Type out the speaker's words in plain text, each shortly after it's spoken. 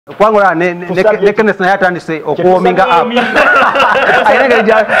Kwangula ne Kenneth na yatandise okuominga up.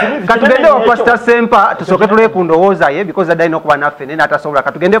 Katugende wa Pastor Sempa tusoke tule kundowooza ye because adai nokuba naffe ne atasobola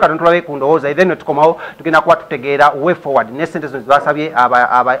katugende katondolawe kundowooza then tukomawo tugenda kuba tutegeera way forward ne sentence zibasabye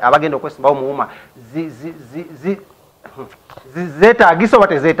abagenda okwesimbawo muuma zetaagisa oba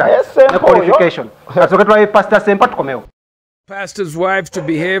tezeetaagisa ne qualification katusoke tulawe Pastor Sempa tukomewo. Pastor's wife to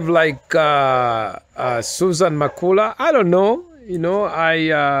behave like Susan Makula, I don't know. You know,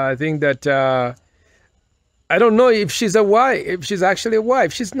 I think that I don't know if she's a wife, if she's actually a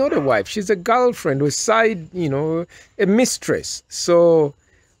wife. She's not a wife. She's a girlfriend, a side, you know, a mistress. So,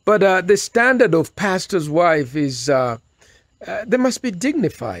 but the standard of pastor's wife is they must be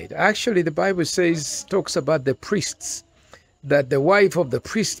dignified. Actually, the Bible talks about the priests, that the wife of the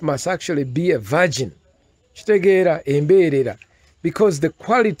priest must actually be a virgin. Because the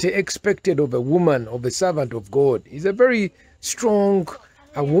quality expected of a woman, of a servant of God, is a very strong,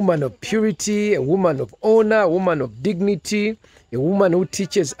 a woman of purity, a woman of honor, a woman of dignity, a woman who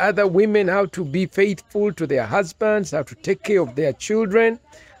teaches other women how to be faithful to their husbands, how to take care of their children,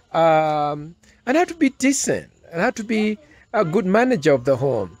 and how to be decent, and how to be a good manager of the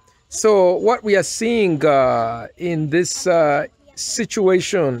home. So what we are seeing in this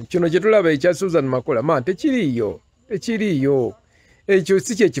situation, kino jetulaba ekya Susan Makula, man, tekiriyo. Ekyo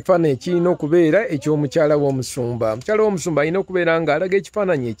si kye kifaananyi kirina okubeera eky'omukyala w'omusumba. Omukyala w'omusumba alina okubeera ng'alaga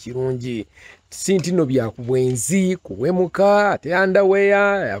ekifaananyi ekirungi. Si ntino bya kubwenzi, kuwemuka, ate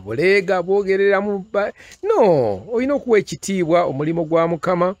andaweya, abuleega, bwogereramu. No, olina okuwa ekitiibwa omulimu gwa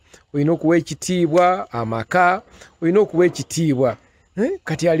Mukama, olina okuwa ekitiibwa amaka, olina okuwa ekitiibwa.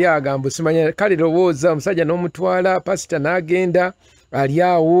 Kati ali agamba simanya kale lowooza omusajja n'omutwala pasita n'agenda ali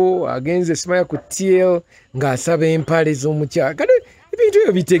awo agenze simanya ku TL ng'asaba empale z'omukyala. Kale ebintu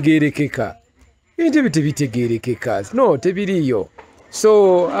ebyo bitegeerekeka. Ebintu ebyo tebitegeerekeka. No, tebiriyo.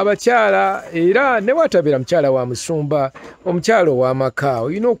 So abakyala era ne watabeera mukyala wa musumba, omukyala ow'amaka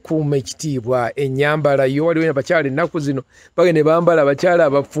olina okukuuma ekitiibwa ennyambala yo. Waliwo abakyala ennaku zino bagende bambala abakyala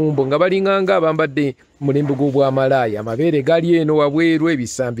abafumbo nga balinganga abambadde mulembe gw'obwamalaaya, amabeere gali eno wabweru,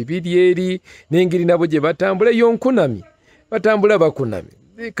 ebisambi biri eri, n'engeri nabo gye batambula yonkunami, batambula bakunami.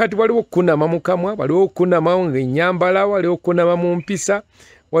 Kati waliwo okunama mu kamwa, waliwo okunama ng'ennyambala, waliwo okunama mu mpisa,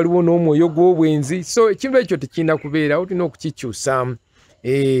 waliwo n'omwoyo gw'obwenzi. So ekintu ekyo tekirina kubeera, olina okukikyusamu.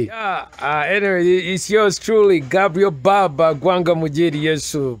 Anyway, it's yours truly, Gabriel Baba Gwanga Mujeri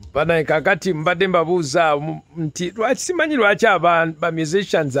Yesu. Bana kakati mbadde mbabuuza nti simanyi lwaki ba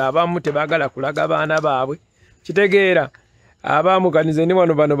musicians abamu tebaagala kulaga baana baabwe. Kitegeera abamu kanize ni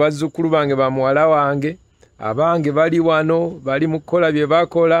wano bano bazzukulu bange ba muwala wange, abange bali wano bali mu kukola bye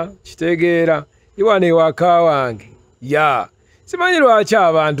bakola. Kitegeera iwano ewaka wange simanyi lwaki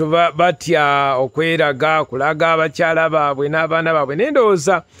abantu batya okweraga kulaga abakyala baabwe n'abaana baabwe.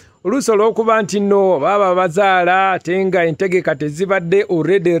 Nendowooza oluusi olw'okuba nti nno baba bazaala ate nga entegeka tezibadde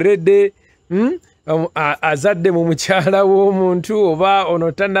already azadde mu mukyala w'omuntu oba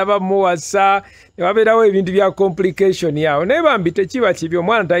ono tannaba muwasa, ne wabeerawo ebintu bya complication yawo. Naye bambi tekiba kibi,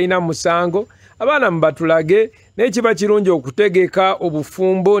 omwana talina musango, abaana mubatulage, naye kiba kirungi okutegeka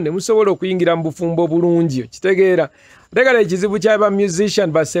obufumbo ne musobola okuyingira mu bufumbo bulungi. Kitegeera tegala ekizibu ky'aba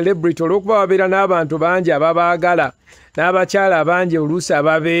musician ba celebrity olw'okuba babeera n'abantu bangi ababaagala n'abakyala abangi oluusi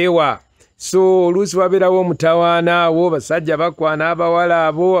ababeewa. So oluusi wabeerawo omutawaana abo, basajja bakwana abawala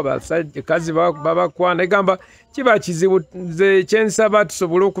abo, abakazi babakwana. Egamba kiba kizibu. Nze kyensaba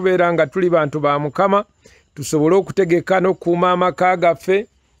tusobole okubeera nga tuli bantu ba Mukama, tusobole okutegeka n'okukuuma amaka gaffe,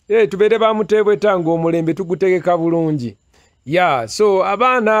 tubeere bamuteebweta ng'omulembe tugutegeka bulungi. So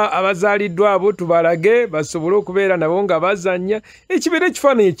abaana abazaaliddwa abo tubalage basobole okubeera nabo nga bazannya, ekibeera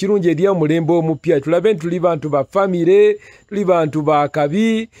ekifaananyi ekirungi eri omulembe omupya. Tulabe nti tuli bantu ba famire, tuli bantu ba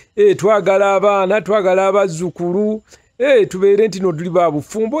kabi, twagala abaana, twagala abazzukulu, tubeere nti no tuli ba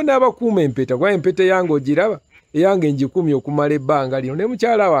bufumbo n'abakuuma empeta. Kwa empeta yange ogiraba, eyange ngikumye okumala ebbanga lino ne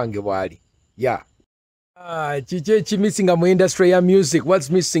mukyala wange bw'ali. Kiki ekimissinga mu industry ya music? What's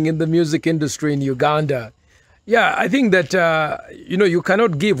missing in the music industry in Uganda? I think that, you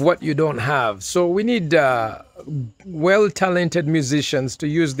cannot give what you don't have. So we need well-talented musicians to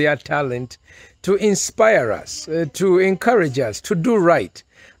use their talent to inspire us, to encourage us, to do right.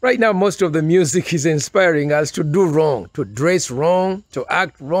 Right now, most of the music is inspiring us to do wrong, to dress wrong, to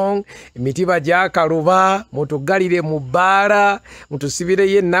act wrong. Emitiba gyakaluba, mutugalire mu bbaala,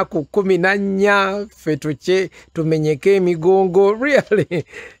 mutusibire ennaku 14, ffe tumenyeke emigongo. Really,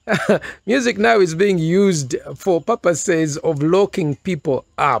 music now is being used for purposes of locking people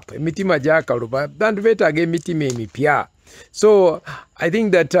up. Emitima gyakaluba, bantu beetaaga emitima emipya. So I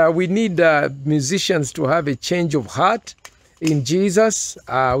think that we need musicians to have a change of heart, in Jesus.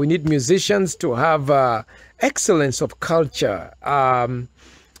 We need musicians to have excellence of culture.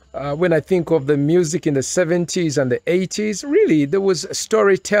 When I think of the music in the 70s and the 80s, really, there was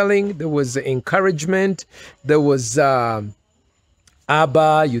storytelling, there was encouragement, there was ABBA.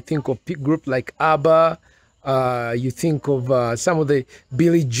 You think of a group like ABBA, you think of some of the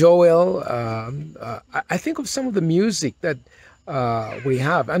Billy Joel. I think of some of the music that we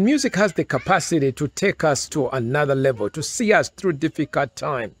have, and music has the capacity to take us to another level, to see us through difficult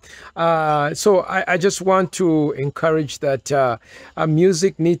time. So I just want to encourage that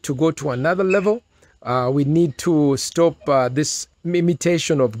music need to go to another level. We need to stop this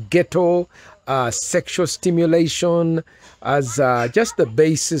imitation of ghetto sexual stimulation as just the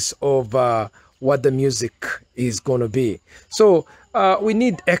basis of what the music is going to be. So we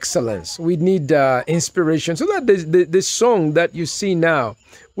need excellence. We need inspiration, so that the song that you see now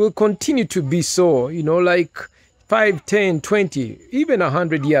will continue to be so, you know, like 5, 10, 20, even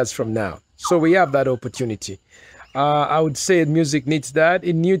 100 years from now. So we have that opportunity. I would say music needs that.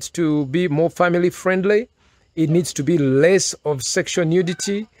 It needs to be more family friendly. It needs to be less of sexual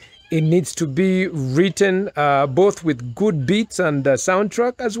nudity. It needs to be written both with good beats and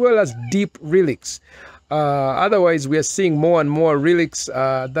soundtrack, as well as deep lyrics. Otherwise, we are seeing more and more lyrics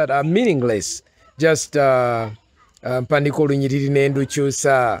that are meaningless. Just really,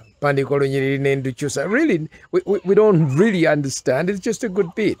 we don't really understand. It's just a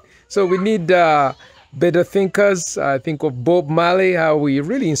good beat. So we need better thinkers. I think of Bob Marley, how we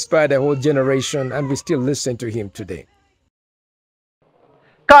really inspired a whole generation, and we still listen to him today.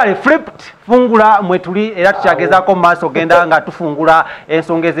 Kale flipped fungula mwetuli era tukyagezako maaso genda nga tufungula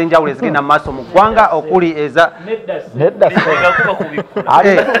ensonga ez'enjawulo ezigenda maaso mu ggwanga okuli eza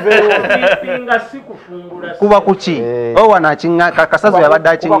kuba kuki owana kasazo yabadde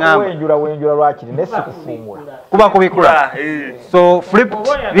akiŋŋamba kuba kubikula so flipped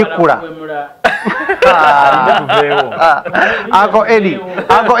bikula Uncle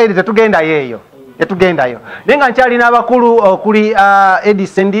Eddie tetugendayo eyo etugendayo nenga nkyalina abakulu okuli Eddie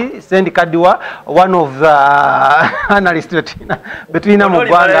Sendi Kadiwa, one of the analysts between mu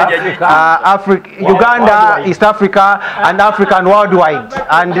ggwanga, Uganda, East Africa and Africa and worldwide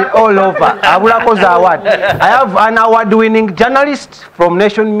and all over. Abulakoze award. I have an award-winning journalist from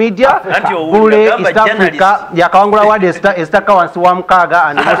Nation Media, Bule East Africa, Yakawangula Award Esther Kawansi wa Mukaaga,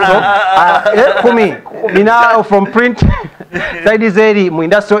 and also Kumi Mina from print side zeri mu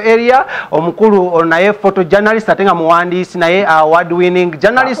industrial area, omukulu onaye photojournalist atenga muwandiisi naye award winning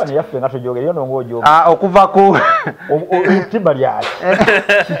journalist okuva ku timba lyaki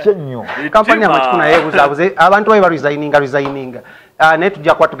kikennyo kampani amachikuna yebuzabuze abantu bayi resigning naye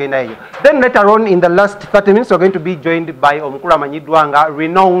tujja kuba tugenda eyo. Then later on in the last 30 minutes we're going to be joined by omukulu amanyiddwa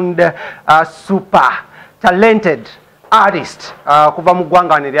renowned super talented artist kuva mu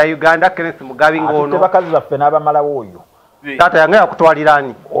ggwanga lya Uganda, Kenneth Mugabi ngono bakazi baffe n'abamalawo oyo tata yange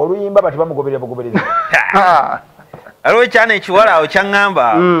yakutwalirani oluyimba bati bamugoberera bugoberezi aliwo ekyana ekiwala awo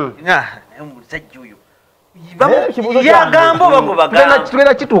kyaŋŋamba nga musajja oyo yagamba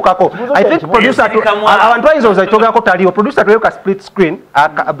tugenda kituukako. I think producer abantu bayinza okuzakitogerako taliwo producer tuweeka split screen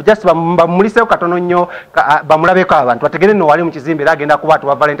just bamuliseeko katono nnyo bamulabeko abantu bategere nno wali mu kizimbe era agenda kuba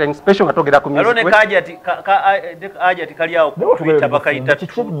atuwa Valentine special nga togera ku music alone kaajati kali awo kuyita bakayita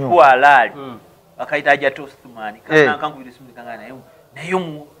twalaali bakayita ajja tostumani kana kangubire simu kangana naye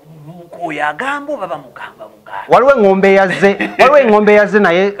mukoya agambo baba mugamba waliwo engombe yazze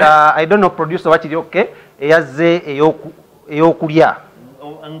naye I don't know producer wakiri okay eyazze eyokulya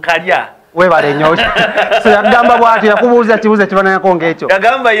nkalya webale nnyo so yagamba bwati yakubuuza kibuuza kibananyako ng'ekyo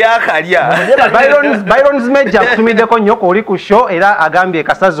yagamba yakalya Byron's Major kutumiddeko nnyo oli ku show era agambye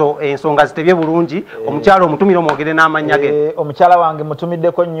kasazo ensonga zitebye bulungi omukyalo omutumire omwogere n'amannya ge omukyala wange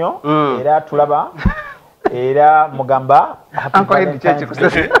mutumiddeko nnyo era tulaba era mugamba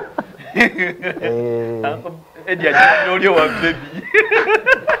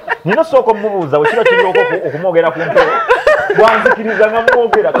nino sooka omubuuza wekiba kirioko okumwogera ku mpewo bwanzikiriza nga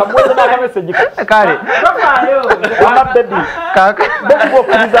mwogera kamweze n'akameseji kale wama bebi bebi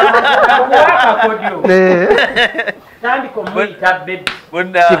bwokiriza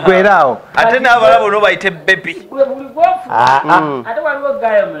kigweraawo ate n'abala bono bayite bebi ate waliwo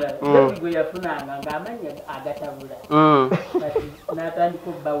gayo mulala bebi gwe yafunanga ng'amanya agatabula n'atandika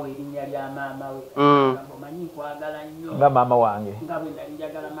obbawo erinnya lya maama we omanyi nkwagala nnyo nga maama wange nga bwe nali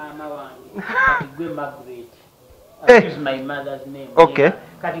njagala maama wange kati gwe Margaret. Is my mother's name. Okay.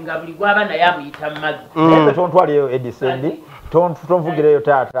 Kati nga buli gwaba naye amuyita Margaret. naye tontwaliyo Eddie Sendi tonvugireyo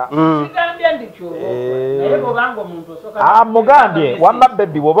taata kigambye ndikyo naye bwobanga omuntu osoka mugambye wamma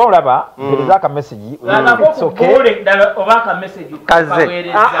bebi woba olaba mpereza akamesagi oba akamesagi kaze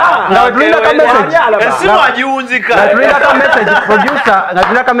nga wetulinda akamesagi ensimu agiwunzika nga tulina akamesagi producer nga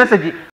tulina akamesagi